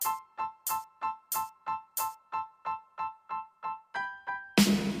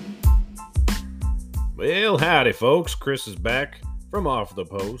Well, howdy, folks. Chris is back from Off the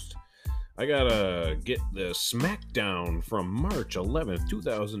Post. I gotta get the Smackdown from March 11th,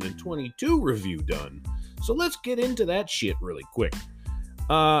 2022 review done. So let's get into that shit really quick.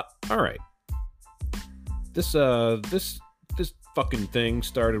 Alright. This fucking thing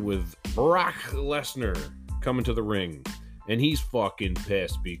started with Brock Lesnar coming to the ring. And he's fucking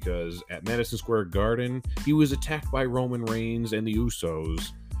pissed because at Madison Square Garden, he was attacked by Roman Reigns and the Usos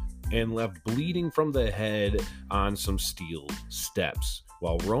and left bleeding from the head on some steel steps,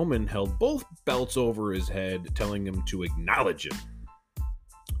 while Roman held both belts over his head, telling him to acknowledge him.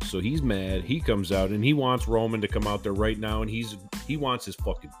 So he's mad, he comes out, and he wants Roman to come out there right now, and he wants his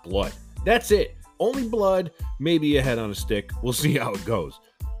fucking blood. That's it. Only blood, maybe a head on a stick. We'll see how it goes.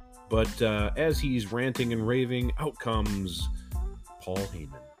 But as he's ranting and raving, out comes Paul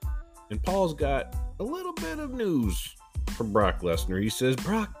Heyman. And Paul's got a little bit of news from Brock Lesnar. He says,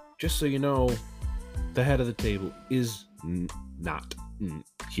 Brock, just so you know, the head of the table is not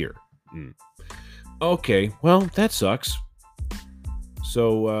here. Okay, well, that sucks.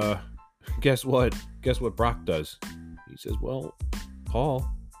 So, guess what? Guess what Brock does? He says, well, Paul,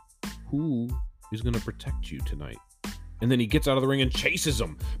 who is going to protect you tonight? And then he gets out of the ring and chases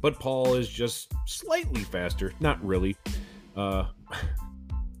him. But Paul is just slightly faster. Not really. There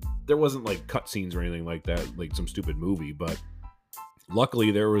wasn't like cutscenes or anything like that, like some stupid movie, but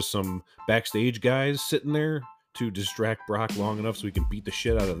luckily, there was some backstage guys sitting there to distract Brock long enough so he can beat the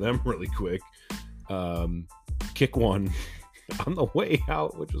shit out of them really quick. Kick one on the way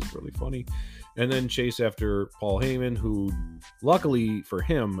out, which was really funny. And then chase after Paul Heyman, who, luckily for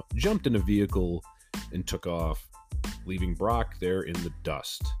him, jumped in a vehicle and took off, leaving Brock there in the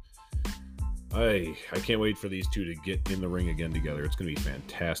dust. I can't wait for these two to get in the ring again together. It's going to be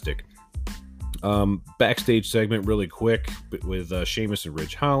fantastic. Backstage segment really quick with Sheamus and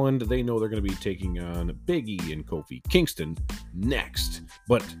Ridge Holland. They know they're going to be taking on Big E and Kofi Kingston next.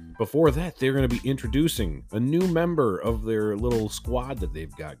 But before that, they're going to be introducing a new member of their little squad that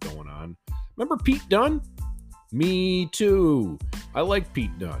they've got going on. Remember Pete Dunne? Me too. I like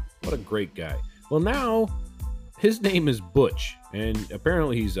Pete Dunne. What a great guy. Well, now his name is Butch, and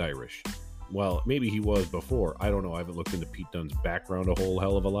apparently he's Irish. Well, maybe he was before. I don't know. I haven't looked into Pete Dunne's background a whole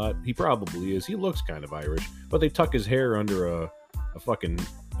hell of a lot. He probably is. He looks kind of Irish. But they tuck his hair under a fucking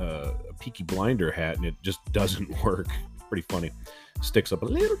Peaky Blinder hat, and it just doesn't work. Pretty funny. Sticks up a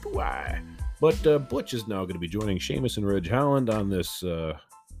little too high. But Butch is now going to be joining Sheamus and Ridge Holland on this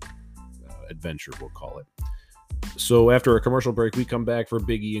adventure, we'll call it. So after a commercial break, we come back for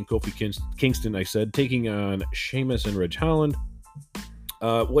Big E and Kofi Kingston, I said, taking on Sheamus and Ridge Holland.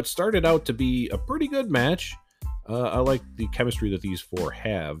 What started out to be a pretty good match. I like the chemistry that these four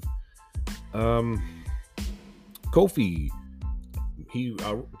have. Kofi,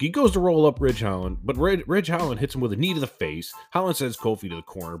 he goes to roll up Ridge Holland, but Ridge Holland hits him with a knee to the face. Holland sends Kofi to the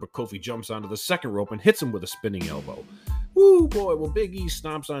corner, but Kofi jumps onto the second rope and hits him with a spinning elbow. Woo, boy. Well, Big E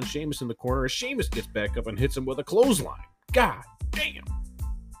stomps on Sheamus in the corner as Sheamus gets back up and hits him with a clothesline. God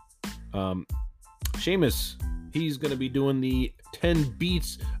damn. Sheamus, he's going to be doing the 10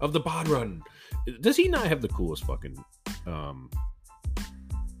 beats of the bod run. Does he not have the coolest fucking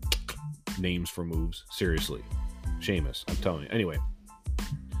names for moves? Seriously. Sheamus, I'm telling you. Anyway.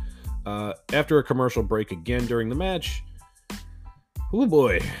 After a commercial break again during the match, oh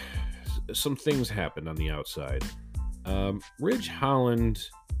boy, some things happened on the outside. Ridge Holland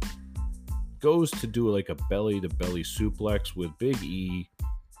goes to do like a belly-to-belly suplex with Big E,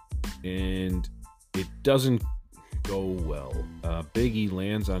 and it doesn't go well. Big E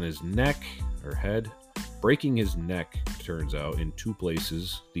lands on his neck or head, breaking his neck, turns out, in two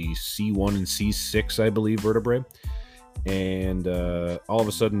places, the C1 and C6, I believe, vertebrae. And all of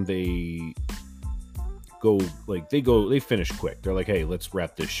a sudden they finish quick. They're like, hey, let's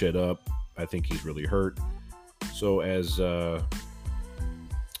wrap this shit up. I think he's really hurt. So as the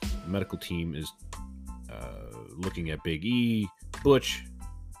medical team is looking at Big E, Butch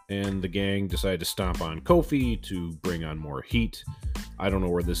and the gang decide to stomp on Kofi to bring on more heat. I don't know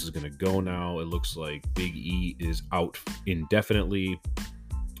where this is going to go now. It looks like Big E is out indefinitely.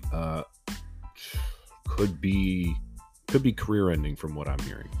 Could be career ending from what I'm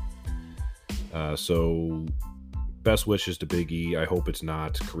hearing. So best wishes to Big E. I hope it's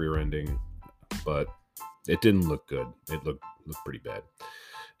not career ending, but it didn't look good. It looked pretty bad.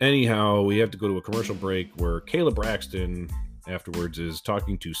 Anyhow, we have to go to a commercial break where Kayla Braxton afterwards is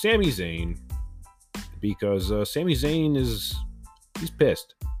talking to Sami Zayn because Sami Zayn he's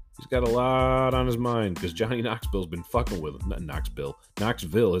pissed. He's got a lot on his mind because Johnny Knoxville's been fucking with him. Not Knoxville.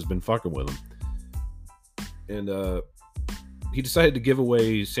 Knoxville has been fucking with him. And he decided to give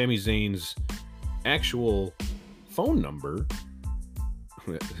away Sami Zayn's actual phone number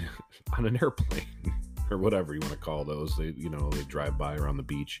on an airplane or whatever you want to call those. They drive by around the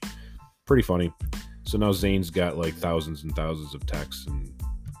beach. Pretty funny. So now Zayn's got like thousands and thousands of texts, and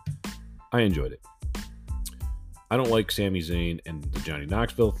I enjoyed it. I don't like Sami Zayn and the Johnny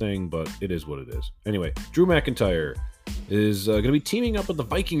Knoxville thing, but it is what it is. Anyway, Drew McIntyre is going to be teaming up with the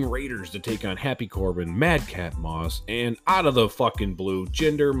Viking Raiders to take on Happy Corbin, Madcap Moss, and out of the fucking blue,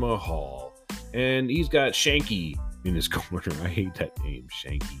 Jinder Mahal. And he's got Shanky in his corner. I hate that name,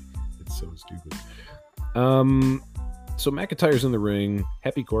 Shanky. It's so stupid. So McIntyre's in the ring.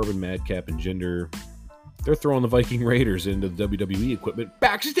 Happy Corbin, Madcap, and Jinder. They're throwing the Viking Raiders into the WWE equipment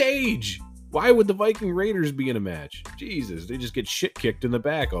backstage. Why would the Viking Raiders be in a match? Jesus, they just get shit kicked in the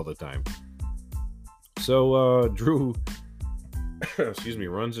back all the time. So Drew,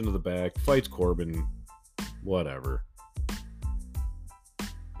 runs into the back, fights Corbin, whatever.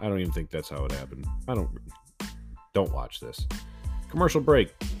 I don't even think that's how it happened. Don't watch this. Commercial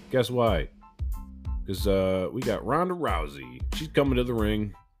break. Guess why? Because we got Ronda Rousey. She's coming to the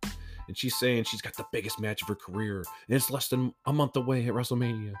ring, and she's saying she's got the biggest match of her career, and it's less than a month away at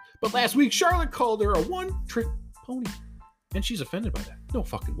WrestleMania. But last week, Charlotte called her a one-trick pony, and she's offended by that. No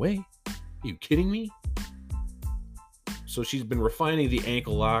fucking way. Are you kidding me? So she's been refining the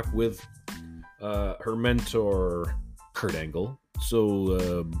ankle lock with her mentor, Kurt Angle.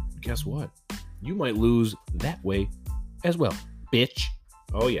 So guess what? You might lose that way as well, bitch.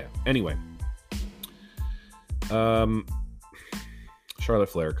 Oh, yeah. Anyway. Charlotte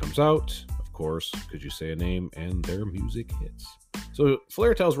Flair comes out, of course, could you say a name, and their music hits. So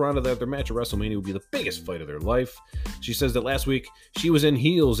Flair tells Ronda that their match at WrestleMania will be the biggest fight of their life. She says that last week she was in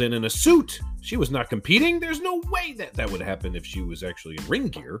heels and in a suit. She was not competing. There's no way that would happen if she was actually in ring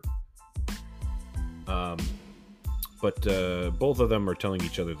gear. But both of them are telling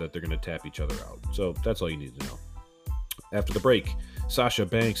each other that they're going to tap each other out. So that's all you need to know. After the break, Sasha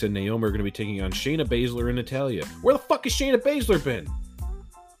Banks and Naomi are going to be taking on Shayna Baszler and Natalya. Where the fuck has Shayna Baszler been?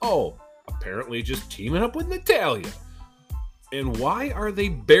 Oh, apparently just teaming up with Natalya. And why are they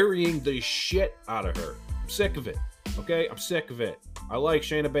burying the shit out of her? I'm sick of it. Okay? I'm sick of it. I like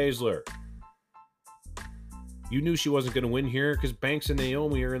Shayna Baszler. You knew she wasn't going to win here because Banks and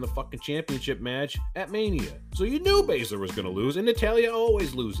Naomi are in the fucking championship match at Mania. So you knew Baszler was going to lose, and Natalya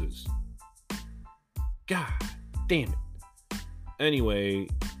always loses. God damn it. Anyway,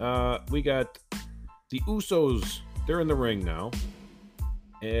 we got the Usos. They're in the ring now.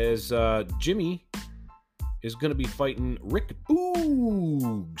 As Jimmy is going to be fighting Rick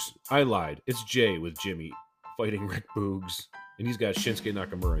Boogs. I lied. It's Jay with Jimmy fighting Rick Boogs. And he's got Shinsuke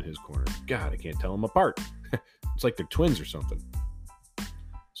Nakamura in his corner. God, I can't tell them apart. It's like they're twins or something.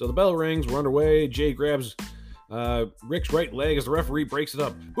 So the bell rings. We're underway. Jay grabs Rick's right leg as the referee breaks it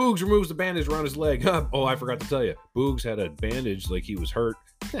up. Boogs removes the bandage around his leg. Oh, I forgot to tell you. Boogs had a bandage like he was hurt.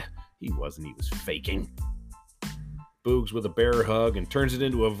 He wasn't. He was faking. Boogs with a bear hug and turns it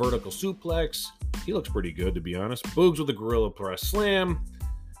into a vertical suplex. He looks pretty good, to be honest. Boogs with a gorilla press slam.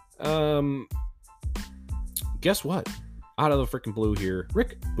 Guess what? Out of the freaking blue here,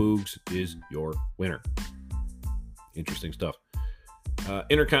 Rick Boogs is your winner. Interesting stuff.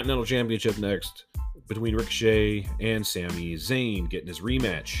 Intercontinental Championship next between Ricochet and Sami Zayn getting his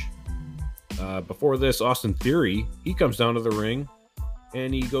rematch. Before this, Austin Theory, he comes down to the ring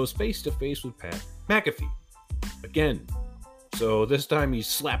and he goes face to face with Pat McAfee. Again. So this time he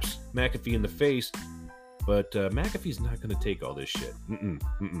slaps McAfee in the face, but McAfee's not going to take all this shit.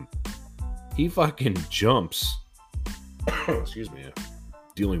 He fucking jumps. Excuse me.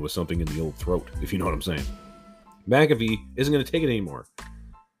 Dealing with something in the old throat, if you know what I'm saying. McAfee isn't going to take it anymore.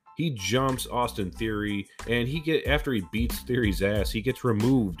 He jumps Austin Theory, and after he beats Theory's ass, he gets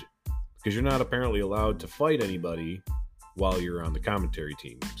removed because you're not apparently allowed to fight anybody while you're on the commentary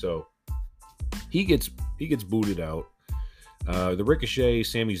team. So he gets booted out. The Ricochet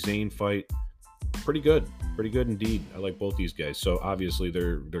Sami Zayn fight, pretty good indeed. I like both these guys, so obviously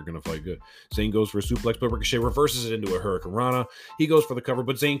they're gonna fight good. Zayn goes for a suplex, but Ricochet reverses it into a Hurricane Rana. He goes for the cover,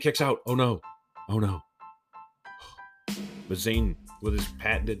 but Zayn kicks out. Oh no. But Zayn with his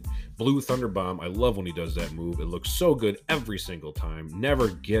patented Blue Thunder Bomb, I love when he does that move. It looks so good every single time. Never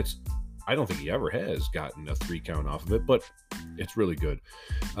gets, I don't think he ever has gotten a 3 count off of it, but it's really good.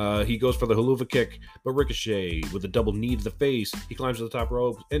 He goes for the Haluva kick, but Ricochet with a double knee to the face. He climbs to the top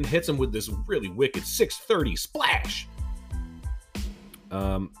rope and hits him with this really wicked 630 splash.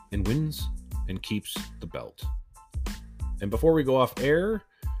 And wins and keeps the belt. And before we go off air,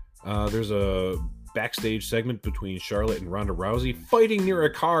 there's a backstage segment between Charlotte and Ronda Rousey fighting near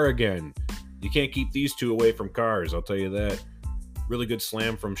a car again. You can't keep these two away from cars, I'll tell you that. Really good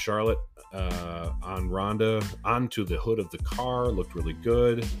slam from Charlotte on Ronda onto the hood of the car. Looked really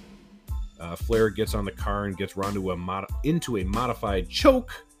good. Flair gets on the car and gets Ronda into a modified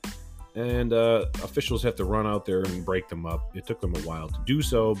choke. And officials have to run out there and break them up. It took them a while to do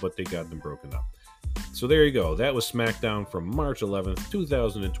so, but they got them broken up. So there you go. That was SmackDown from March 11th,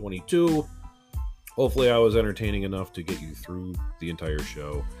 2022. Hopefully I was entertaining enough to get you through the entire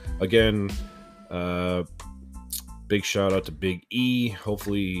show. Again, big shout out to Big E.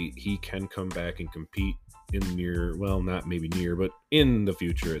 Hopefully he can come back and compete in not maybe near, but in the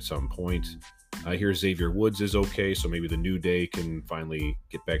future at some point. I hear Xavier Woods is okay, so maybe the New Day can finally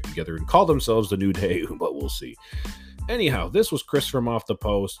get back together and call themselves the New Day, but we'll see. Anyhow, this was Chris from Off the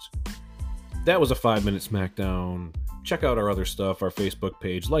Post. That was a 5-minute SmackDown. Check out our other stuff, our Facebook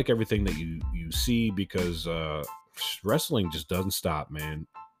page, like everything that you see, because wrestling just doesn't stop, man.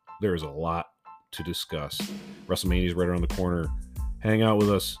 There is a lot to discuss. WrestleMania is right around the corner. Hang out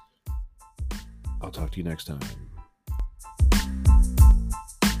with us. I'll talk to you next time.